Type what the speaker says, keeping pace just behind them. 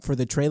for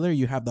the trailer,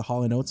 you have the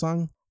Hall & Oates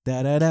song.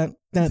 Da da da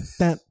da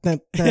da da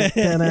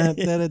da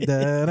da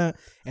da da,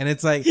 and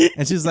it's like,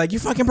 and she's like, "You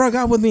fucking broke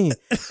up with me,"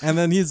 and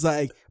then he's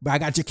like, "But I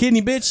got your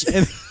kidney, bitch,"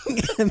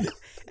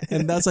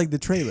 and that's like the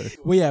trailer.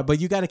 Well, yeah, but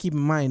you got to keep in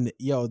mind,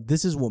 yo,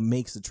 this is what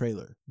makes the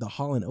trailer. The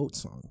Hall &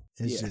 Oates song.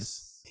 It's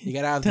just you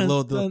gotta have the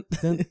little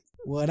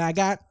what I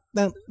got.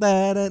 Dun,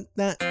 da, da,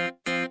 da.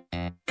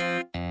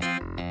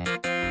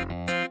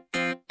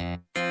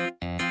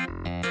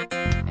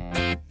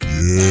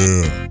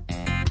 Yeah,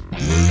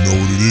 you already know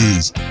what it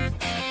is.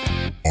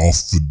 Off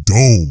the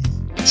Dome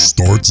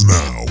starts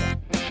now.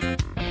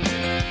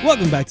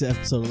 Welcome back to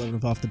episode 11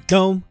 of Off the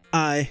Dome.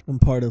 I am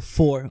part of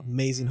 4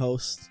 amazing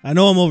hosts. I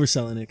know I'm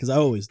overselling it because I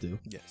always do.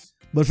 Yes.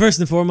 But first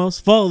and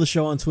foremost, follow the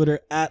show on Twitter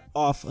at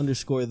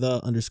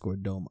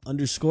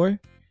off_the_dome_.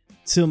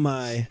 To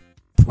my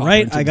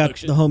right, I got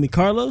the homie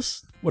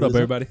Carlos. What up,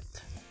 everybody?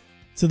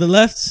 To the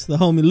left, the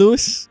homie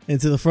Lewis. And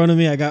to the front of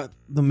me, I got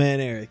the man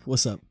Eric.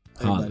 What's up,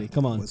 everybody?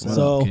 Come on.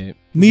 So,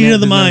 meeting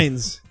of the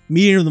minds.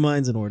 Meeting of the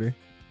minds in order.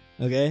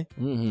 Okay?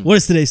 Mm-hmm. What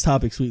is today's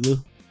topic, Sweet Lou?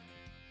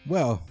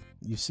 Well,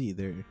 you see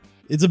there.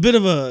 It's a bit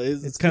of a,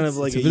 it's kind of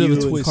like a bit of a you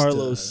and twist,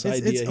 Carlos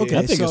idea okay, here.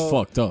 I think it's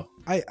fucked up.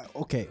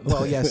 Okay.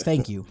 Well, yes,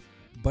 thank you.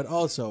 But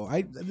also,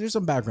 there's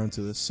some background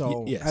to this.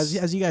 So, yes.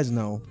 as you guys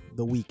know,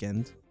 The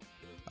Weeknd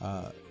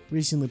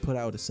recently put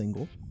out a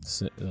single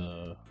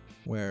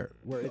where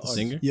it's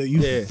Singer? Yo,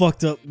 you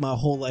fucked up my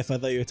whole life. I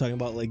thought you were talking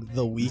about like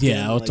The Weeknd.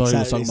 Yeah, I like thought you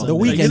were talking Saturday, about The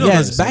Sunday. Weeknd. You know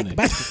Yes,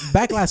 what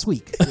back last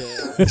week.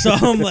 Yeah. So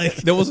I'm like,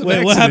 There was an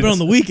wait, what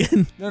happened on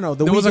accident. The Weeknd? No,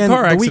 The There Weeknd. was a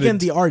car The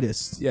accident. Weeknd, the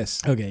artist, Yes.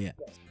 Okay, yeah.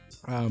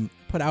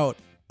 put out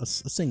a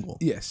single.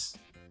 Yes.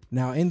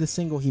 Now, in the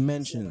single, he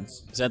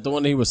mentions. Is that the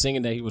one that he was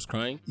singing that he was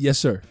crying Yes,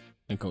 sir.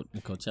 in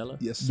Coachella?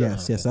 Yes, sir.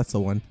 Yes, that's the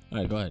one. All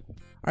right, go ahead. All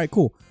right,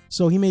 cool.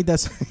 So he made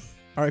that.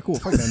 All right, cool.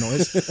 Fuck that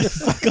noise.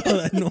 Fuck all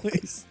that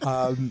noise.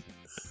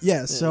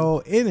 Yeah. So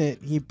in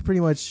it, he pretty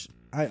much.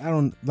 I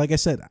don't, like I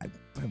said, I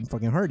haven't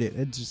fucking heard it.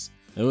 It was,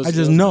 I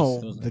just it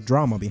know was the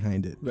drama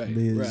behind it. Right,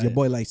 Because right. your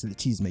boy likes the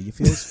cheese, mate. You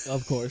feel?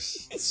 Of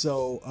course.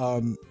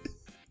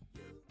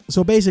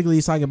 So basically,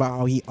 he's talking about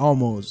how he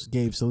almost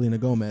gave Selena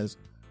Gomez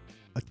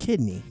a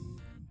kidney.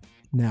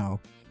 Now,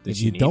 Did if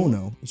she you need don't one?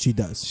 know, she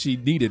does. She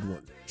needed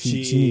one.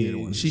 She needed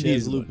one. She has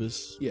needed one.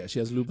 lupus. Yeah, she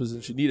has lupus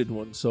and she needed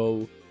one.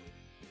 So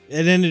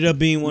It ended up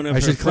being one of I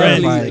her should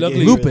friends. clarify: that gave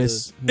her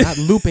lupus, not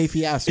Lupe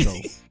Fiasco.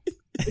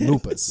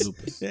 Lupus.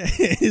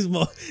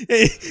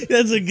 Hey,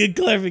 that's a good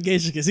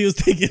clarification because he was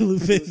thinking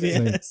Lupe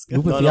Fiasco.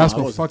 Lupe No, I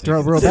Fiasco wasn't fucked her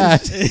up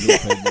thinking.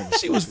 real bad.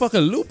 she was fucking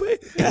Lupe.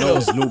 No, it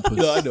was lupus.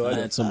 No, I know. I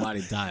had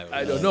somebody die.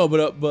 I don't know, but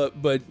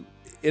it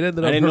ended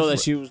up. I didn't her know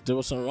that fr- there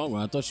was something wrong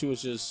with her. I thought she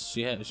was just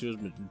she was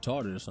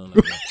retarded or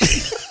something.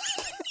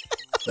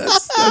 Like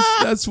that.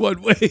 That's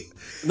one way.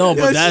 No,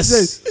 but Yeah,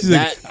 she's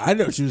that. like, I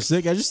know she was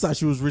sick. I just thought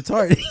she was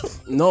retarded.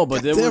 No,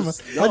 but there Damn,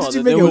 was. how No, did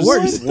you there make it was,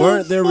 worse?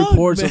 Weren't there What the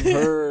reports fuck, of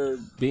her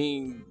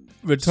being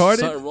Retarded?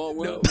 something wrong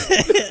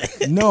with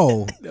her?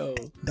 No, No.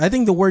 I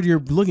think the word you're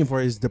looking for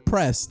is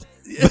depressed.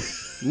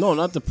 No,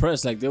 not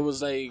depressed. Like there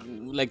was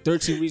like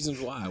 13 reasons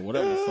why.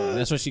 Whatever. the fuck.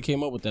 That's why she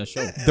came up with that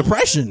show.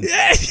 Depression.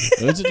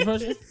 Is it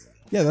depression?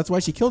 Yeah, that's why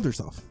she killed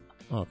herself.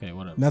 Okay,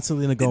 whatever. Not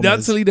Selena Gomez.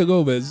 Not Selena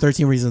Gomez.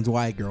 13 Reasons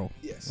Why girl.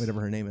 Yes.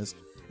 Whatever her name is.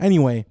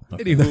 Anyway,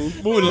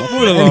 Anywho,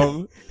 moving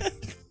along.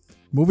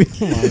 moving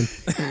along.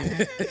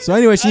 So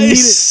anyway, she I needed.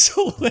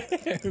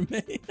 swear,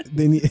 man.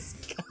 They need,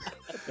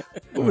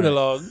 Moving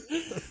along.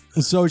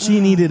 so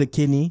she needed a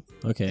kidney,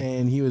 Okay.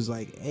 and he was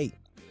like, "Hey,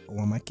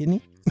 want my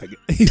kidney?"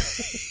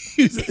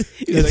 He's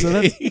like,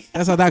 So hey.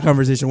 that's how that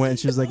conversation went.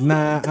 She was like,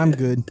 "Nah, I'm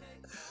good."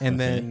 And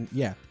then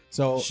yeah,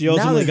 so She now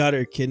ultimately that- got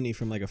her kidney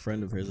from like a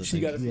friend of hers. I She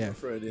think. got it from Yeah. her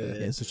friend.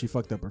 Yeah, so she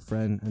fucked up her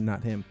friend and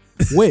not him.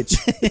 Which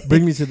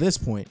brings me to this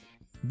point.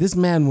 This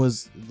man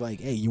was like,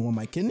 "Hey, you want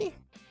my kidney?"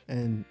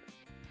 And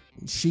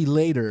she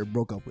later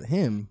broke up with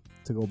him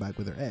to go back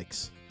with her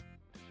ex.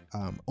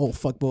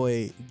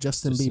 Fuckboy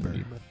Justin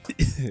Bieber.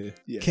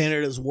 Yes.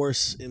 Canada's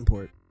worst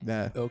import.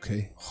 That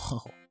Okay.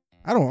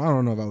 I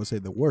don't know if I would say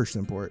the worst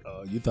import.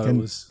 You thought Can-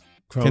 it was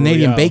Crown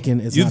Canadian Royale. bacon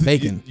is not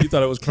bacon. You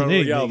thought it was Crown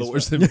Canadian Royale, the bacon's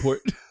worst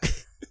import.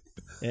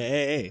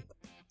 Hey.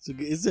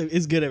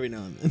 It's good every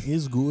now and then.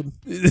 It's good.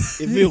 It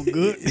feels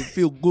good. It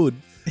feel good.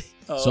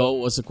 So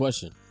what's the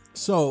question?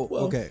 So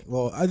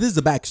this is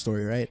the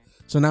backstory, right?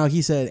 So now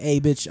he said, "Hey,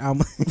 bitch, I'm."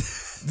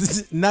 This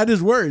is not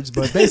his words,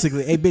 but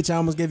basically, "Hey, bitch, I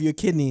almost gave you a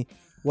kidney.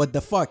 What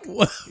the fuck?"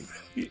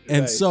 And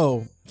Right.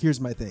 so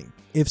here's my thing: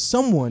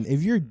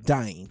 if you're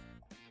dying,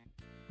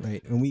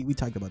 right? And we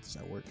talked about this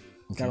at work.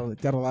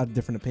 Got a lot of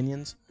different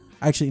opinions.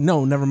 Actually,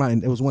 no, never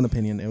mind. It was one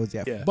opinion. It was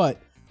Yeah. but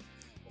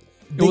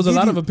It was a they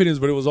lot give of opinions,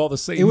 but it was all the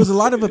same. It was a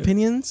lot of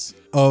opinions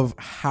of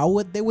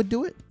how they would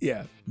do it,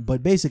 Yeah.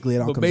 but basically it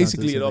all. But comes down to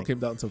basically, the it same all thing. came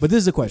down to. But this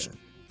is the question: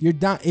 you're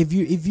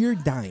if you're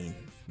dying,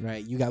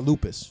 right? You got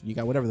lupus. You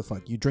got whatever the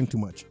fuck. You drink too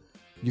much.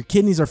 Your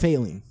kidneys are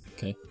failing.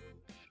 Okay.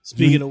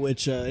 Speaking of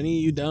which, any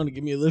of you down to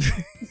give me a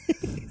liver?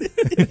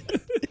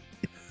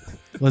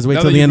 Let's wait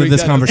Now till that the you end of bring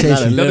this that up.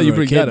 conversation. Now that you Liver,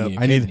 bring that kidney,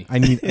 up.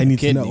 I need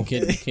to know.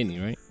 Kidney,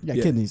 right? Yeah,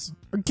 Yeah. kidneys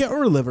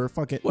or liver.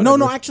 Fuck it. Whatever.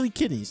 No, actually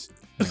kidneys.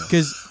 Because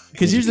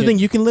Here's here's your the thing: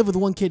 kidney. you can live with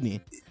one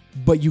kidney,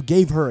 but you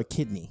gave her a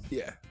kidney.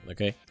 Yeah.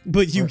 Okay.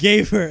 But you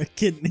gave her a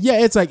kidney. Yeah,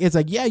 it's like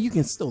yeah, you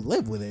can still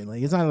live with it.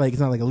 Like it's not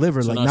like a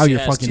liver. So like now now she you're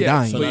has fucking two.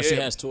 dying. So But now she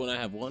yeah. has two and I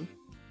have one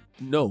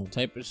No.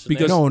 type of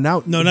Because- no,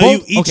 now No, now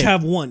both- you each okay.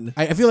 have one.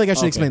 I feel like I should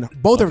Okay. explain.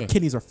 Both Okay. her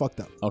kidneys are fucked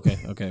up, Okay.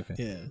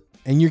 Yeah.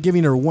 and you're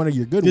giving her one of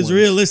your good ones. Because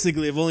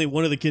realistically, if only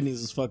one of the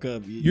kidneys is fuck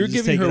up, You're just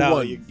giving take her it out,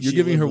 one. you- You're she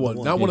giving her live with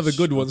one, the not one of the Yes,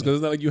 good ones, okay. because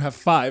it's not like you have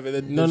 5 and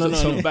then No, there's no,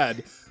 something no.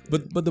 bad.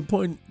 But the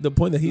point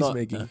that he's No,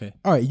 making. Okay.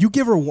 All right, you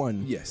give her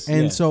one. Yes.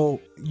 and Yeah. so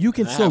you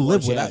can I still have one,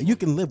 live she without. has You one.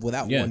 can live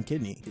without Yeah. one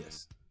kidney.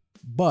 Yes.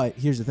 But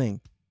here's the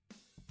thing: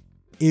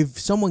 if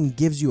someone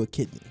gives you a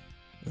kidney,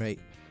 right?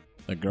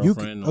 A You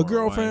girlfriend. a or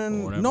girlfriend? A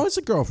wife or whatever. No, it's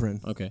a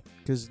girlfriend. Okay.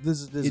 Because this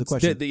is the It's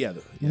question. yeah.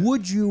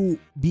 Would you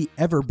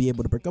ever be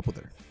able to break up with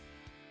her?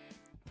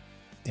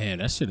 Damn,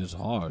 that shit is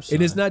hard.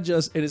 And it's son.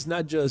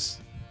 not just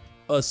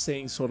us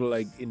saying sort of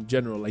like in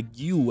general, like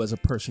you as a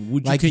person.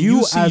 Would you Like can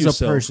you see as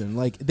yourself, a person,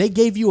 like they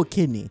gave you a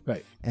kidney,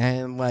 Right.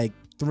 and like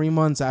 3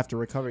 months after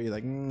recovery, you're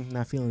like,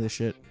 not feeling this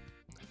shit.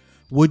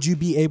 Would you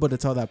be able to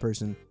tell that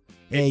person,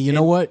 hey, you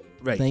know what?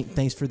 Right.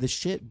 Thanks for this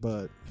shit,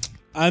 but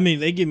I mean,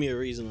 they give me a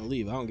reason to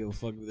leave. I don't give a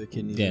fuck if their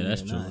kidneys. Yeah,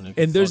 that's true. nigga.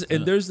 And there's Fuck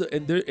and that. there's the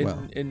and there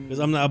Well, and Because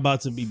I'm not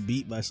about to be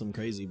beat by some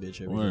crazy bitch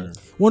every Word. day.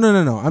 well,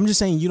 no. I'm just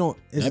saying you don't.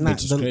 It's That not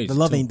bitch is the crazy,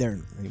 love too. ain't there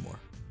anymore.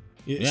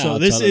 Yeah, so I'll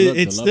this tell her, is look,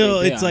 the it's love still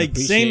ain't there. it's I like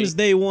same appreciate- as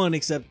day one,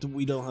 except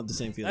we don't have the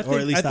same feeling, or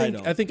at least I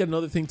don't. I think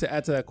another thing to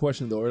add to that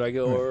question though,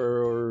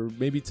 or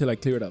maybe to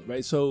like clear it up,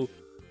 right? So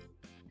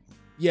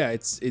yeah,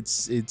 it's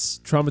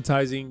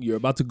traumatizing. You're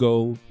about to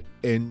go,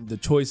 and the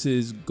choice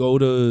is go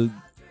to,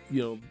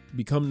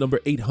 become number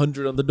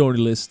 800 on the donor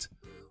list,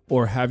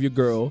 or have your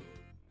girl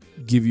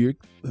give you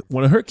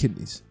one of her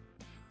kidneys.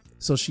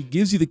 So she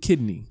gives you the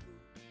kidney.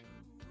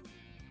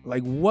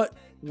 Like what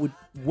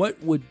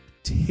would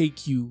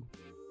take you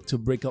to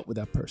break up with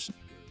that person?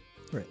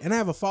 Right. And I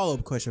have a follow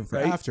up question for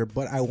Right. after,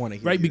 but I want to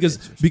hear Right, your because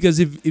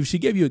answers. if she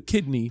gave you a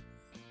kidney,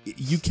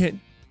 you can't.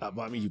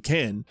 I mean, you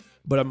can,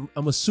 but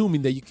I'm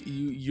assuming that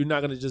you're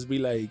not gonna just be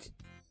like,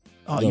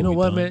 oh, Yo, you know we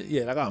what, done. man?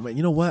 Yeah, like, oh man,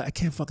 you know what? I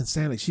can't fucking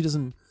stand like she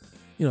doesn't,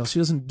 she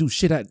doesn't do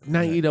shit at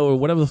night or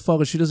whatever the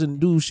fuck, or she doesn't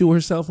do shit with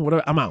herself and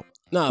whatever. I'm out.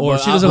 Nah, Or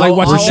but she doesn't like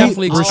watching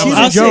Netflix. Rashida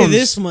I'll say Jones.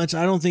 this much: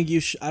 I don't think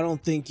I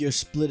don't think you're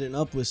splitting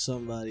up with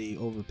somebody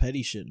over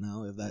petty shit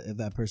now. If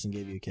that person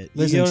gave you a kid,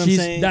 Listen, you get what I'm she's-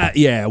 saying? That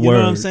yeah, you word, know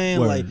what I'm saying?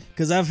 word. Like,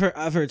 because I've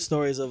heard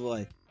stories of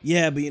like,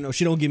 yeah, but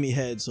she don't give me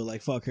head, so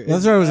like, fuck her.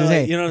 That's what I was gonna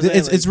say. You know what I'm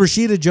saying? It's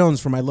Rashida Jones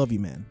from I Love You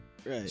Man.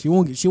 right. She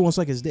won't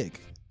suck his dick.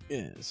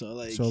 Yeah. So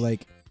like,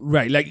 Like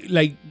Right,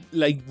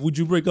 like, would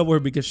you break up with her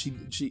because she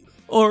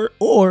or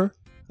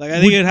like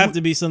I think it'd have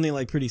to be something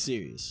like pretty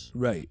serious.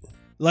 right?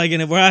 Like,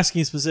 and if we're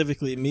asking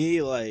specifically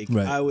me, like,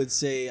 Right. I would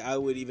say I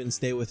would even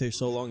stay with her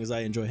so long as I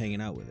enjoy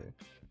hanging out with her.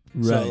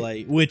 Right. So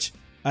like, which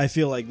I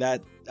feel like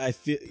that I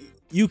feel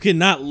you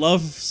cannot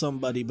love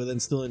somebody but then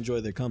still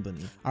enjoy their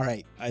company. all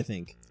right, I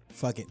think.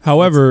 fuck it.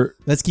 However,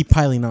 Let's keep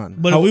piling on.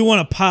 But if we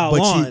want to pile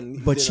on,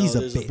 but she's a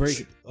there's bitch.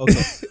 break.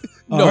 Okay.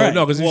 no, All right.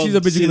 no, because Well, if she's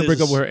a bitch, see, you're gonna break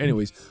up there's- with her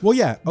anyways. Well,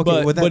 yeah,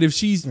 okay. But if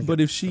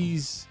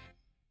she's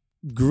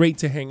great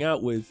to hang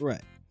out with,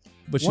 Right.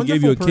 but she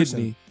gave you a Wonderful person.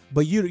 kidney,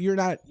 But you're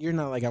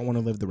not like I want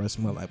to live the rest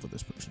of my life with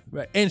this person.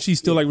 right? And she's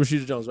still like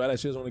Rashida Jones, right? Like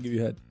she doesn't want to give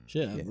you head.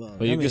 Shit. Yeah. Well,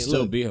 But you I can mean,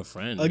 still look, be her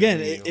friend. again,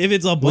 I mean, if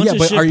it's a Well, bunch yeah, of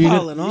but shit are you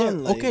piling gonna,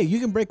 on, like, okay, you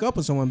can break up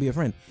with someone and be a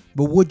friend,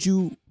 but would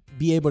you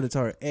be able to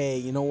tell her, hey,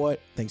 you know what?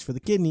 Thanks for the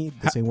kidney.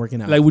 This ain't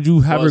working out. Like, would you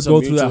have well, her it's a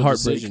go through that mutual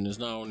heartbreak? decision. It's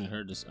not only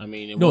her. I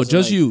mean, it No, wasn't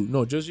just like- you.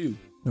 No, just you.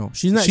 no,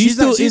 she's not. She's She's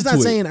not. still She's not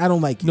into it. saying I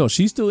don't like you. No,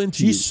 she's still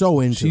into you. She's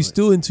so into She's it.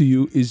 still into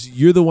you. Is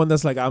you're the one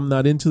that's like, I'm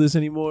not into this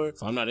anymore.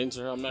 If I'm not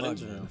into her, I'm not Fuck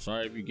into her. no. I'm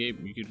sorry if you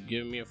could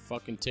give me a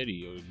fucking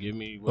titty or give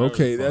me whatever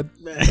Okay, the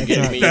that fuck.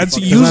 Give me a that's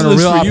fucking- It's not a useless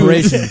real for you.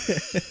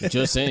 operation.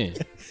 Just saying.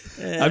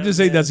 I'm just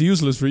saying that's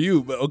useless for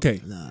you, but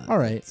okay. Nah. All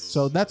right,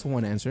 so that's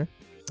one answer.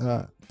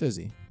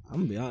 Dizzy. I'm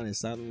gonna be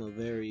honest. I'm a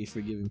very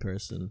forgiving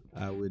person.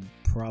 I would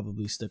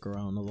probably stick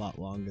around a lot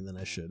longer than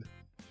I should.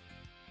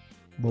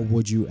 But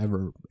would you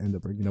ever end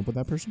up breaking up with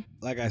that person?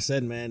 Like I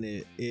said, man,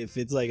 if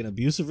it's like an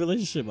abusive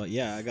relationship, like,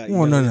 yeah, I got.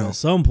 Well, no. At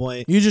some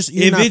point, You're if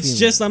not it's feeling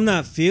just it. I'm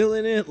not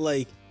feeling it,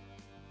 like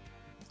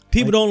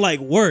people Like- don't like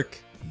work,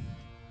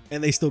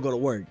 and they still go to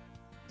work.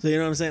 So you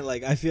know what I'm saying?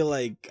 Like I feel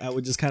like I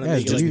would just kind of Yeah,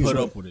 make it just like put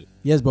Put up up with it.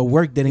 yes, but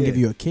work didn't give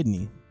Yeah. you a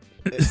kidney.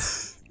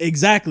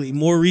 exactly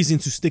more reason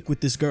to stick with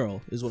this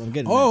girl is what I'm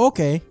getting. Oh,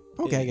 okay,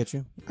 Yeah. I get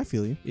you. I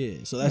feel you. at. Yeah.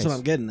 So that's what Nice.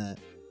 I'm getting at.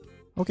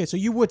 Okay, so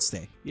you would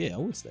stay. Yeah, I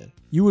would stay.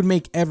 You would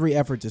make every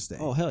effort to stay.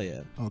 Oh hell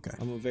yeah, Okay,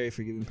 I'm a very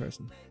forgiving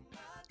person.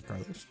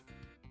 Carlos.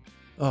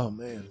 Oh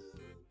man.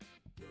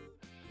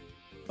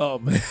 Oh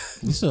man.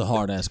 This is a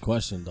hard ass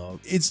question, dog.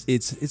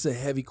 It's a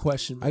heavy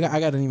question. I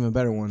got an even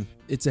better one.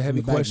 It's a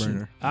heavy the back question.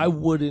 burner. I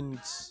wouldn't.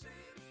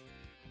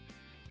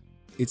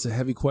 It's a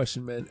heavy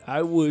question, man.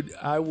 I would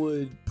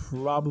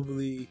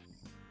probably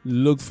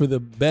look for the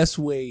best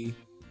way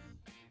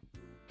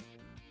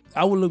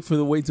I would look for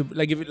the way to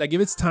if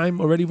it's time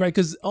already, right?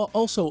 Because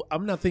also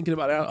I'm not thinking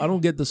about it. I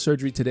don't get the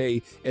surgery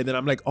today, and then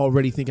I'm like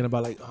already thinking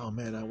about like, oh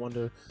man, I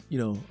wonder,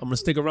 I'm gonna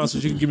stick around so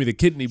she can give me the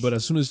kidney. But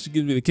as soon as she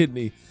gives me the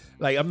kidney,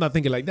 like I'm not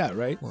thinking like that,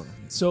 right?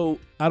 So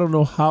I don't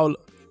know how.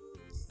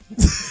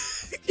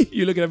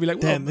 You're looking at me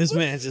like, well, damn, this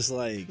man's just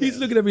like he's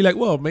looking at me like,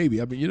 well,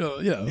 maybe. I mean, you know.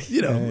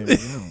 You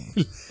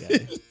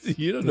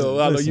don't know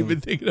how long you've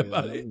been thinking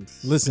about it.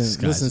 Listen.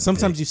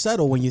 Sometimes you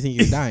settle when you think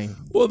you're dying.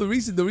 Well, the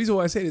reason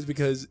why I say it is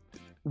because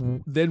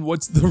then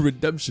what's the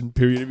redemption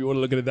period if you want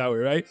to look at it that way,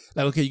 right?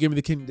 Like, okay, you gave me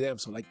the kidney, damn,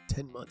 so like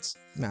 10 months.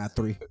 Nah,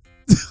 3.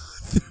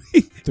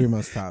 3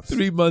 months tops.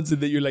 3 months,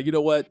 and then you're like, you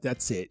know what?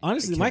 That's it.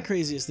 Honestly, my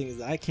craziest thing is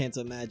that I can't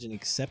imagine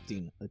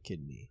accepting a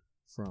kidney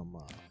from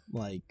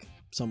like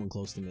someone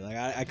close to me. Like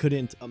I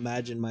couldn't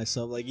imagine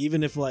myself, like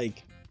even if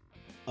like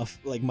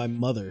my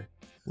mother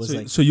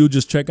was so you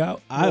just check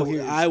out.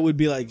 I would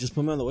be like, just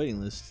put me on the waiting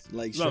list.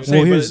 Like no, I'm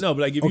saying, but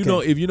like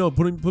if you know,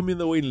 put me in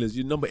the waiting list.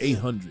 You're number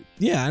 800.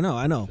 Yeah, I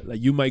know.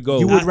 Like you might go.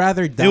 You would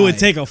rather die. It would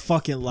take a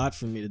fucking lot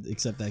for me to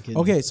accept that kidney.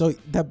 Okay, so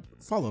that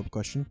follow-up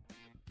question: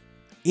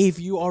 if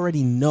you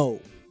already know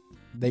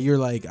that you're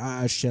like,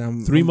 shit,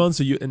 I'm 3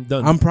 months and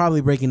done. I'm probably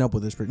breaking up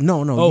with this person.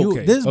 No,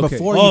 Okay, this is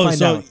before you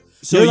find out.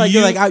 So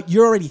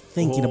you're already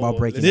thinking about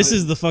breaking. This up.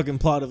 is the fucking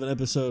plot of an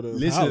episode of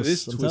listen House. to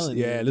this I'm twist. telling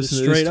you. Yeah, Just listen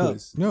to straight this up.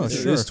 twist. No, Listen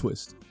to sure. this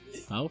twist.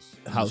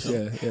 House.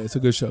 Yeah, it's a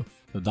good show.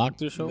 The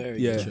doctor show. Very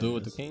Yeah. good show. Do it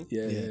with the king.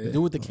 Yeah.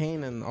 Do with the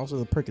cane and also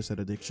the Percocet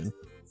addiction.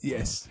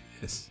 Yes.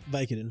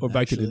 Vicodin. Or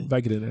Vicodin.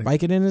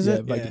 Vicodin is Yeah,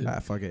 it? Vicodin. Ah,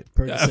 fuck it.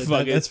 Percocet,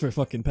 fuck it. that's for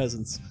fucking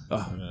peasants.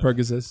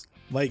 Percocets.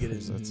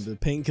 Vicodin, the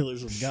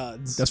painkillers of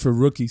gods. That's for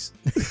rookies.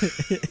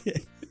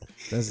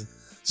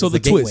 So the the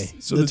twist. gateway.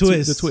 So The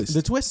twist. The twist.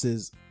 The twist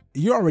is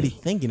you're already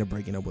thinking of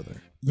breaking up with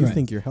her. You Right.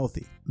 think you're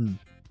healthy. Mm.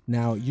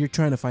 Now you're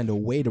trying to find a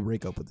way to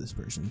break up with this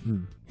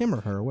person, him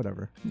or her,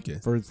 whatever. Okay.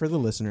 For the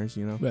listeners,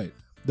 Right.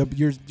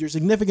 Your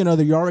significant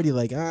other, you're already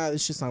like,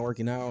 this shit's not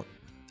working out.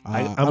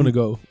 I'm gonna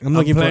go. I'm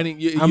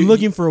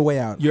looking for a way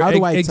out. Your How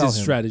do I exit tell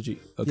him? strategy.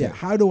 Okay. Yeah.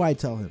 How do I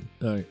tell him?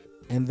 All right.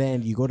 And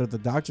then you go to the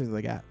doctor.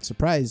 They're like,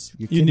 surprise,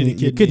 your You need a your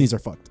kidney. kidneys are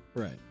fucked.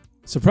 Right.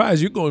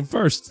 Surprise! You're going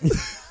first.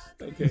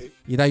 Okay.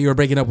 You thought you were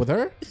breaking up with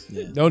her?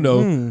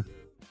 No.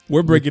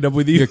 We're breaking up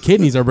with you. Your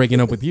kidneys are breaking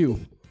up with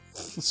you.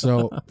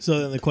 So So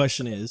then the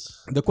question is,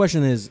 the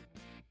question is,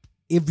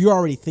 if you're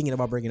already thinking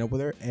about breaking up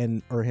with her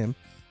or him,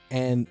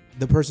 and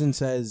the person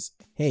says,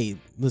 "Hey,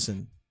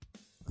 listen,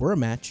 we're a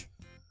match.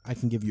 I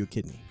can give you a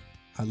kidney.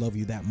 I love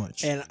you that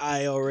much," and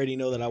I already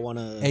know that I want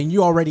to. and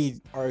you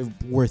already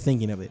were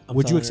thinking of it,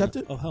 would you accept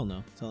it? Oh hell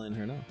no! Telling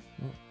her no.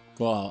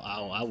 Well,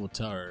 I will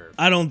tell her.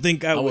 I don't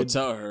think I would would.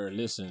 tell her.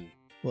 Listen.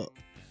 Well,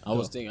 I've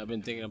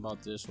been thinking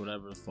about this,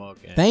 whatever the fuck.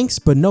 And Thanks,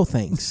 but no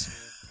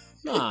thanks.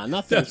 Nah,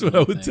 nothing. That's what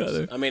I would tell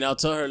her. I mean, I'll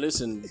tell her.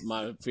 Listen,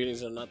 my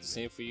feelings are not the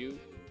same for you.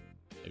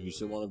 If you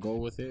still want to go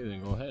with it,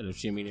 then go ahead. If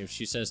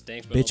she says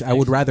thanks, but Bitch, no I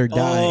would thanks, rather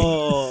die.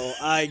 oh,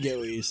 I get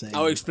what you're saying.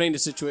 I would explain the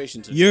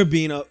situation to her. You're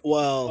being a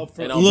well.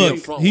 And I'll Look,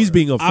 be upfront He's with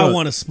being her. upfront. I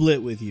want to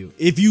split with you.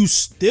 If you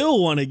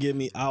still want to give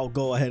me, I'll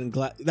go ahead and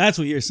that's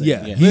what you're saying.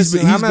 Yeah. Yeah. He's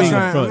Listen, I'm not being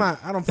trying.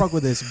 upfront. I don't fuck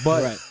with this,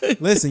 but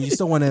listen, you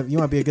still want to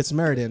be a good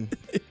Samaritan.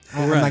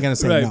 I'm not gonna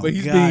say Right, no. but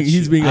he's Got being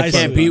you. I upfront.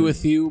 can't be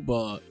with you, but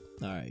All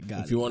right,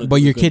 got if you it. want to,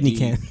 But your kidney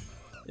can.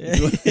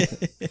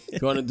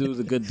 If you want to do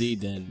the good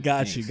deed, then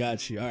Got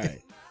thanks. you. All right.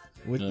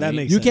 know what I That mean?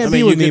 makes You sense. can't I be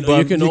mean, with you me, can- but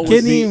you can your always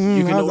kidney, be-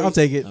 you can I'll always-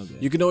 take it. Okay.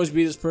 You can always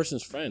be this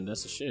person's friend.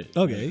 That's the shit.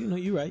 Okay,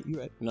 you're right. You're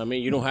right. You know what I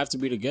mean? You don't have to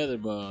be together,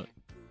 but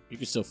you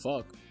can still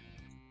fuck.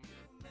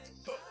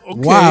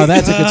 Wow,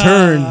 that took a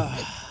turn.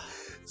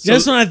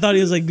 Just when I thought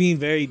he was like being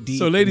very deep.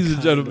 So, ladies and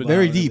kind gentlemen, about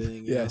very deep.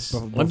 everything, yeah. Yes.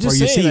 I'm Before just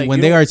you saying, see, like, when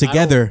you they don't- are I don't-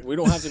 together, we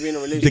don't have to be in a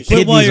the relationship.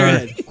 Quit while kidneys you're are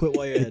ahead. Quit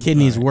while you're the ahead.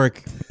 kidneys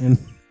work. And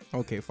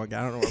okay, fuck it.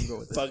 I don't know where I'm going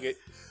with this. Fuck it.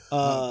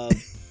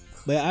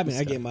 But I mean,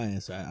 I gave my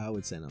answer. I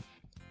would say no.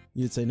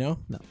 You'd say no.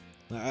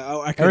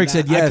 I couldn't Eric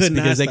said I yes couldn't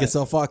because ask they that. can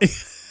still fuck.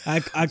 I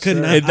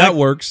couldn't. And that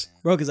works.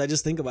 bro. Because I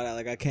just think about it.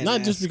 Like I can't.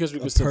 Not just ask because we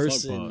a can still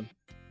person. fuck,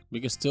 but we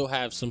can still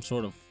have some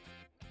sort of.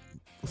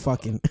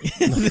 Fucking.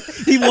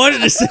 He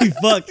wanted to say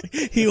fuck.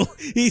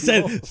 He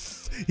said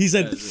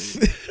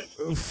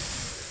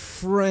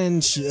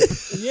Friendship.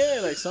 Yeah,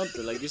 like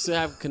something. Like you still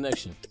have a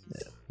connection.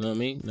 You know what I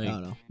mean? Like, I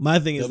don't know. My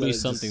thing is there'll be that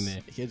it's something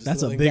just- there.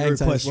 That's a big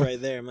request right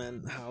there,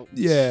 man. How?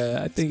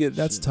 Yeah, I think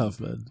that's tough,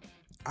 man.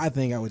 I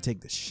think I would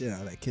take the shit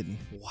out of that kidney.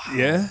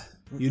 Yeah.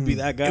 You'd be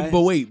that guy.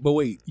 But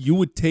wait, you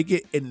would take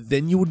it and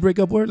then you would break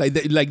up with her?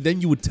 Like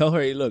then you would tell her,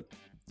 hey, look.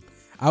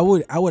 I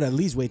would at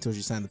least wait till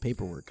she signed the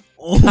paperwork.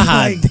 Oh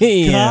my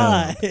damn.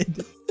 god!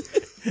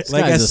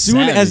 Like guy's a as soon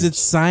as savage. it's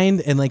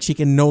signed and like she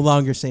can no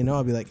longer say no,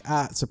 I'll be like,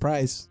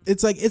 surprise.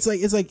 It's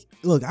like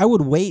look, I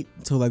would wait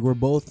till like we're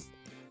both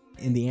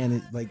in the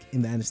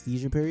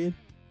anesthesia period.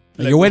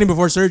 Like you're waiting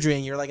before surgery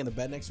and you're like in the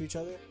bed next to each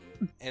other.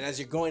 And as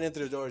you're going into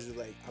the doors, you're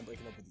like, I'm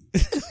breaking up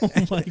with you.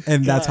 Oh my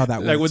And that's how God. that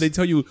works. Like when they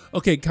tell you,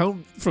 okay,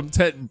 count from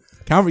 10.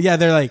 Yeah,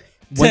 they're like,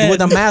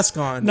 with a mask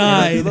on.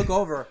 9, you look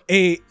over.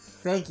 8,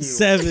 Thank you.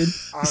 7,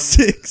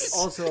 6,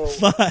 Also,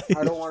 5. I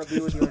don't want to be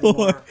with you 4,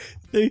 anymore.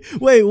 3.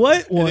 Wait,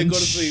 what? And 1. then go to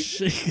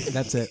sleep.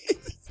 That's it.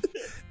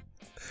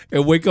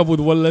 And wake up with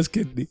one less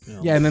kidney.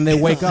 Yeah, and then they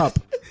wake up.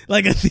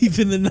 Like a thief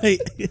in the night.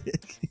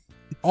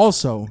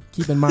 Also,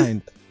 keep in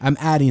mind, I'm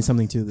adding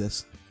something to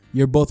this.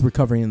 You're both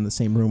recovering in the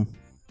same room.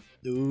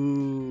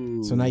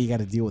 Ooh. So now you got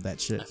to deal with that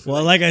shit.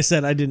 Well, like I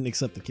said, I didn't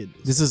accept the kid.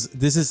 This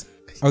is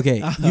okay.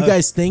 You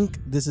guys think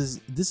this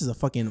is a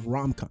fucking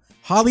rom-com.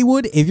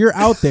 Hollywood, if you're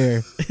out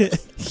there,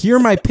 hear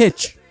my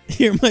pitch.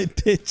 Hear my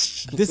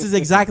pitch. This is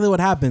exactly what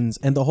happens,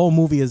 and the whole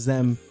movie is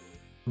them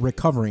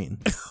recovering.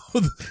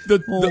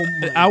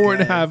 The hour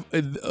and a half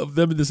of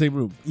them in the same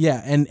room.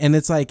 Yeah, and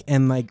it's like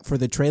for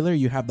the trailer,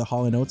 you have the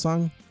Hall & Oates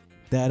song.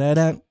 Da da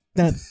da.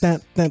 Da, da,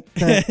 da,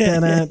 da,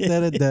 da, da,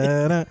 da,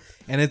 da, da.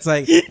 And it's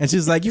like, and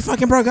she's like, "You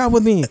fucking broke up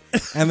with me,"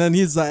 and then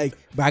he's like,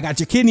 "But I got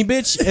your kidney,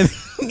 bitch,"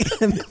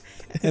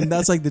 and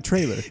that's like the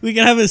trailer. We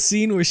can have a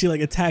scene where she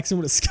like attacks him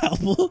with a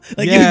scalpel.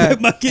 Like, Yeah, give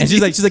me back my and she's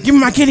kidney. like, "Give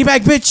me my kidney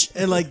back, bitch,"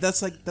 and like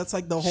that's like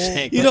the whole.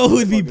 You know who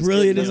would be Fuck,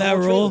 brilliant in it's that the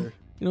whole role? trailer.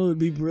 You know who would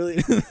be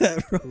brilliant in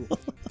that role?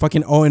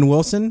 Fucking Owen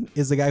Wilson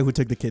is the guy who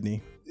took the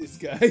kidney. This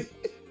guy.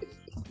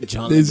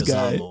 John This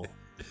guy. Leguizamo.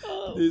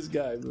 This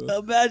guy, bro.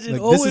 Imagine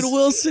Like, this Owen is-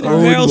 Wilson and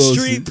Owen Meryl Wilson.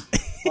 Streep.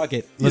 Fuck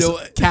it. You Let's know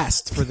what?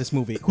 cast for this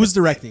movie. Who's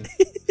directing?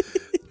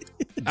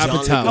 John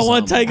Apatow. I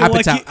want Leguizamo. Taika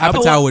Waititi.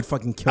 Apatow would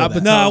fucking kill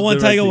that. No, I want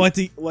Taika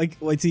directing.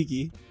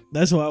 Waititi.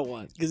 That's what I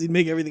want because he'd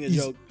make everything a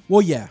joke.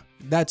 Well, yeah,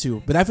 that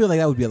too. But I feel like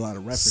that would be a lot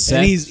of reference. Seth-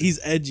 And he's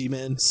edgy,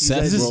 man. He's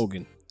Seth edgy.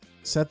 Rogen.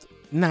 Seth,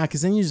 nah,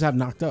 because then you just have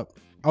Knocked Up.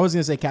 I was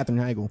gonna say Katherine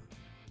Heigl,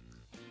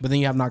 but then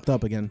you have Knocked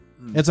Up again.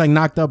 It's like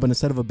Knocked Up, but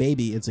instead of a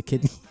baby, it's a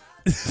kidney.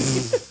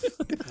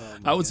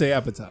 I would say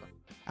Apatow.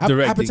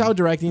 Directing. Apatow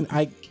directing.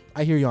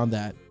 I hear you on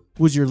that.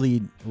 Who's your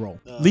lead role?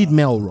 Lead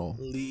male role.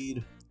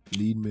 Lead.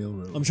 Lead male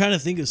role. I'm trying to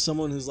think of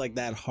someone who's like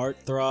that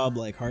heartthrob,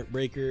 like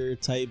heartbreaker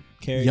type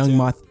character.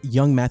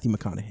 Young Matthew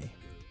McConaughey.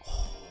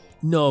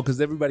 No, because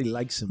everybody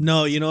likes him.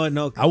 No, you know what?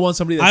 No. I want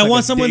somebody. That's I like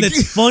want a someone dick.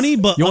 that's funny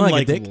but You want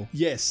like a unlikable. dick?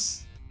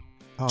 Yes,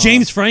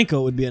 James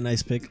Franco would be a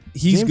nice pick.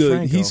 he's James good.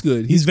 Franco. He's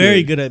good. He's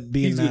very good at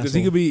being He's an good because he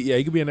asshole. could be. Yeah,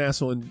 he could be an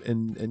asshole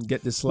and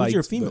get disliked. Who's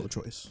your female but-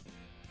 choice?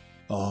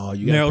 Oh,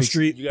 you Meryl got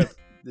Streep. You got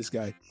this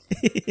guy.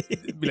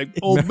 Be like,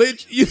 oh,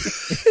 bitch,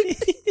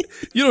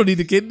 you don't need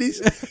the kidneys.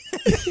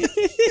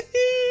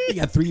 You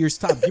got 3 years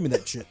top. Give me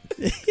that shit.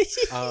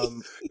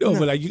 No,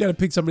 but like you got to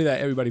pick somebody that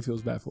everybody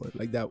feels bad for.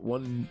 Like that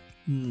one,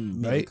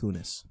 Mila right?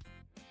 Kunis.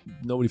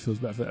 Nobody feels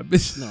bad for that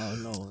bitch.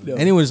 No. No.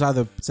 Anyone who saw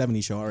the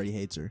 70s show already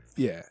hates her.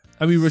 Yeah,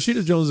 I mean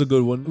Rashida Jones is a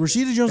good one.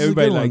 Rashida Jones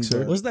Everybody is a good likes one,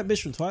 her. but- Wasn't that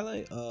bitch from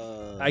Twilight?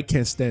 I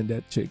can't stand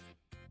that chick.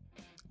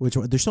 Which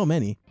one? There's so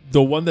many.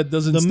 The one that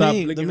doesn't The stop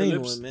main licking her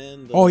one, lips.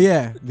 man. Oh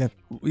yeah. Yeah.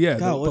 Yeah,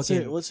 God,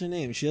 the what's her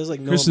name? She has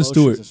like no Kristen emotions.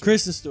 Stewart.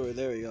 Kristen Stewart.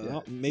 There we go.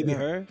 Oh, maybe Yeah.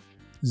 her.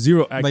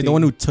 zero acting. Like the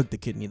one who took the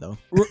kidney though.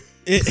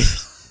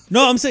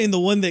 No, I'm saying the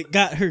one that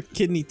got her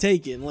kidney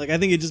taken. Like, I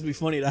think it'd just be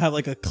funny to have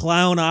like a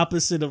clown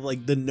opposite of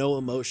like the no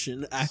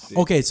emotion actor.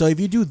 Okay, so if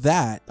you do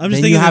that, I'm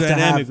just then you thinking have the to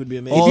dynamic have. would be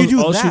amazing. all, if you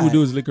do all she that, would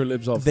do is lick her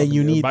lips all then fucking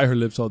you day, or need- bite her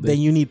lips all day. Then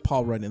you need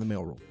Paul Rudd in the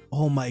male role.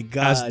 Oh my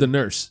god. as the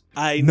nurse.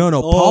 No,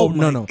 Oh Paul.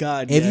 my No.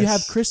 God, If you yes.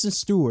 have Kristen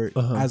Stewart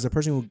Uh-huh. as a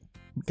person who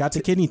got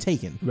the kidney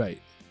taken, Right,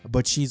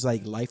 but she's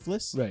like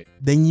lifeless, right.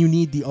 then you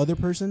need the other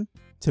person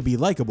to be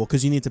likable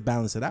because you need to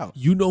balance it out.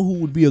 You know who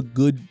would be a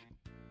good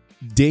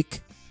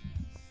dick?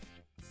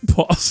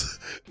 Pause.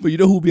 But you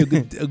know who would be a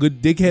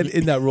good dickhead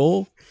in that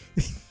role?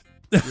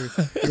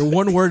 You're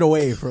one word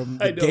away from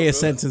the I know,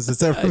 gayest bro. sentence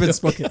that's ever been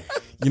spoken.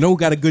 You know who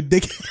got a good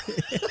dick? he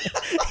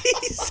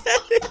said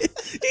it.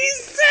 He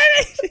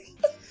said it.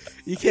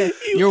 You can't.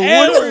 You You're one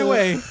animal. word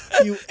away.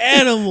 You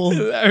animal.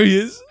 There he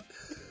is.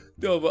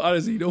 No, but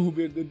honestly, you know who'd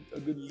be a good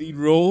lead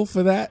role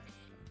for that?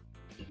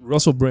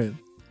 Russell Brand.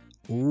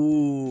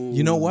 Ooh.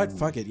 You know what?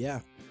 Fuck it. Yeah,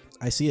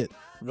 I see it.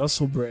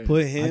 Russell Brand.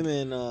 Put him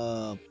in.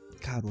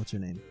 God, what's her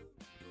name?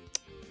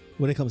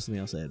 When it comes to me,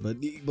 I'll say it.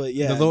 But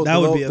yeah, the little, that the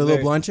would little, be a the very,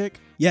 little blonde chick.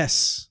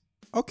 Yes.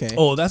 Okay.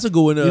 Oh, that's a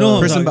good one. You know who I'm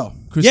Kristen talking-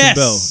 Bell. Kristen Yes!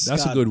 Bell.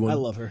 That's God, a good one. I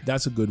love her.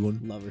 That's a good one.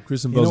 Love her.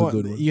 Kristen You know Bell's what?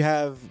 a good one. You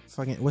have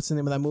fucking. What's the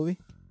name of that movie?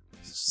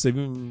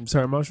 Saving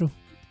Sarah Marshall.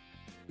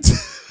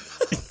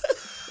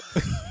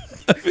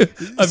 I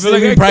feel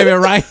like Saving I Private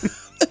Ryan.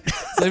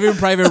 Saving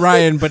Private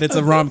Ryan, but it's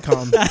a rom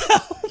com.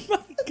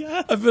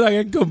 I feel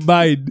like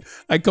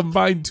I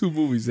combined two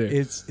movies there.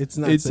 It's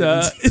not. It's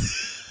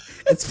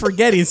it's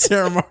forgetting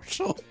Sarah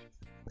Marshall.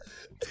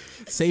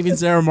 Saving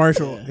Sarah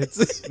Marshall.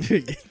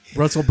 It's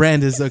Russell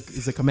Brand is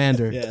a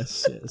commander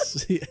Yes.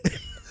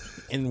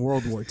 in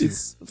World War II.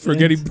 it's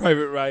Forgetting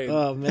Private Ryan.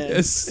 Oh man,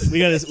 Yes. we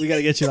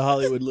gotta get you to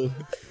Hollywood, Lou.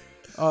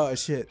 Oh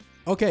shit.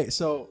 Okay,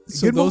 so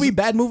So good those- movie,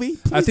 bad movie.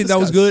 I Please think that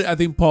was discuss. good. I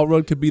think Paul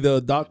Rudd could be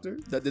the doctor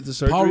that did the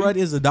surgery. Paul Rudd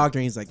is the doctor.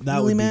 And he's like, That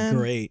really, would be man?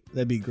 great.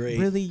 That'd be great.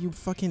 Really, you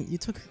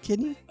took her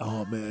kidney?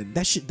 Oh man,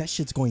 That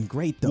shit's going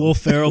great though. Will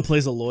Ferrell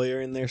plays a lawyer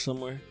in there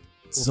somewhere.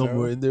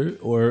 somewhere in there,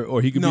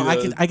 or he could No,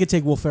 be I could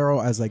take Will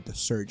Ferrell as like the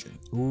surgeon.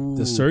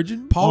 the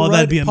surgeon. Paul Rudd,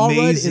 that'd be Paul Rudd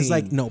amazing. is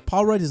like no.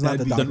 Paul Rudd is not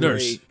the That'd be doctor. the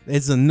nurse.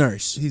 It's the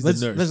nurse. He's Let's-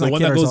 the nurse. let's The not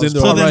one kid that goes ourselves. into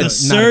So Paul then Rudd the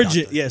is not a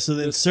surgeon, doctor. yeah. So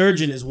then the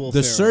surgeon is Will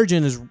The Ferrell.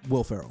 surgeon is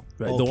Will Ferrell.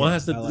 Right, the Okay, one that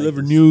has to I like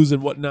deliver this. news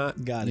and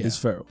whatnot. Got it. Is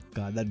Ferrell,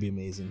 God, that'd be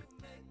amazing.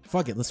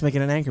 Fuck it, let's make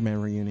it an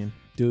Anchorman reunion.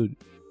 dude.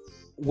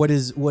 What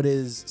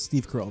is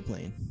Steve Carell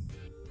playing?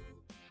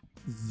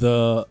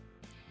 The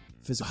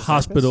Physical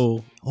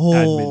hospital.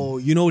 Oh,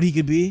 you know what he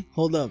could be?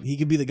 Hold up, he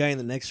could be the guy in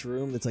the next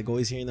room that's like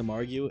always hearing them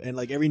argue, and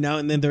like every now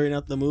and then during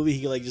the movie,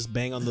 he could like just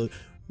bang on the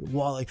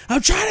wall like,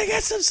 "I'm trying to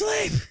get some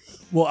sleep."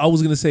 Well, I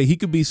was gonna say he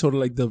could be sort of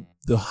like the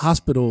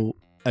hospital therapist?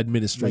 Like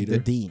administrator, the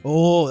dean.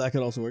 Oh, that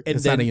could also work. and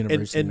It's then not a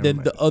university, and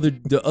never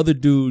then the other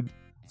dude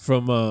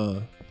from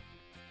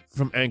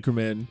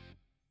Anchorman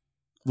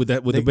with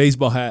the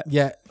baseball hat,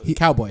 Yeah,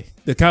 cowboy.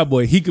 the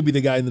cowboy. He could be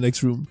the guy in the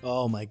next room.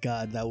 Oh my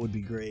God, that would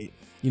be great,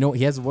 You know what?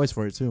 He has a voice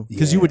for it too,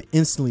 because Yeah. you would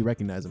instantly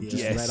recognize him just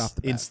Yes, right off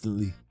the bat.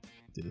 instantly.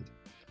 dude.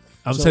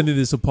 I'm So- sending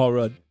this to Paul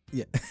Rudd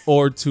Yeah,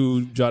 or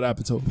to Judd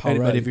Apatow. Paul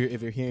Rudd, Anybody,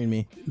 if you're hearing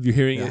me, if you're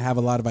hearing I it, have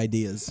a lot of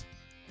ideas.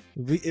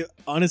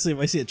 Honestly, if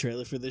I see a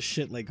trailer for this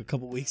shit like a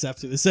couple weeks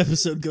after this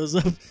episode goes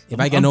up, If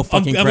I get no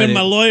fucking I'm credit, in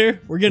my lawyer.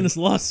 We're getting this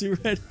lawsuit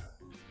ready.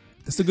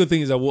 that's the good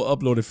thing is that we'll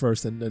upload it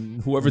first, and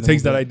then whoever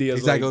takes that idea is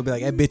exactly, like, will be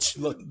like, "Hey, bitch,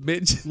 look,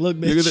 bitch, Look,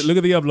 look at bitch. look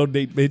at the upload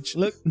date, bitch.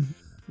 Look,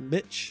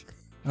 bitch.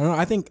 I don't know.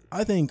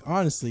 I think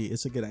honestly,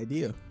 it's a good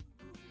idea.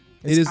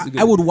 It is I, a good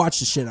I would watch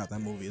the shit out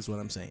that movie. Is what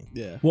I'm saying.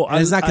 Yeah. Well, And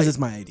it's not because I- it's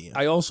my idea.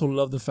 I also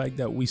love the fact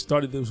that we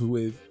started this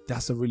with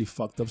that's a really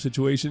fucked up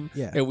situation,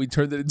 Yeah. and we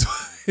turned it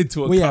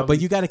into a Well, yeah, comedy.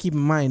 but you got to keep in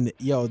mind,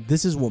 yo,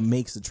 this is what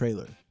makes the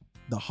trailer.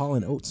 The Hall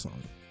and Oates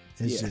song.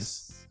 It's Yes.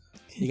 just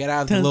you got to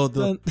have the Dun, little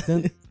dun.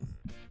 dun,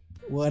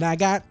 what I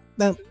got.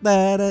 Dun,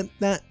 dun, dun,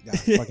 dun. God,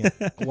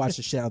 fucking watch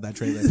the shit out of that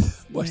trailer.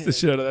 watch the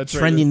shit out of that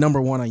trailer. Trending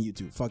 #1 on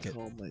YouTube. Fuck it.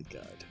 Oh my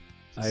God.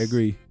 I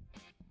agree.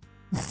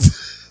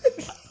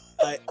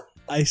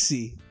 I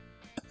see.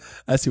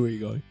 I see where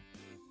you're going.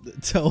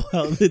 Tell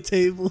how the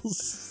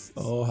tables.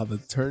 Oh, how the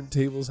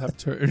turntables have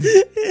turned.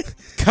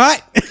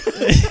 Cut.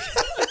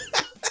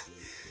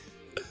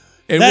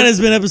 And That we- has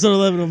been episode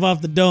 11 of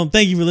Off the Dome.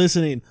 Thank you for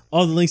listening.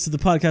 All the links to the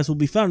podcast will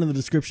be found in the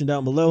description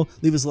down below.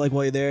 Leave us a like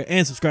while you're there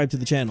and subscribe to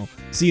the channel.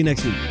 See you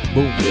next week.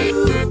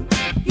 boom.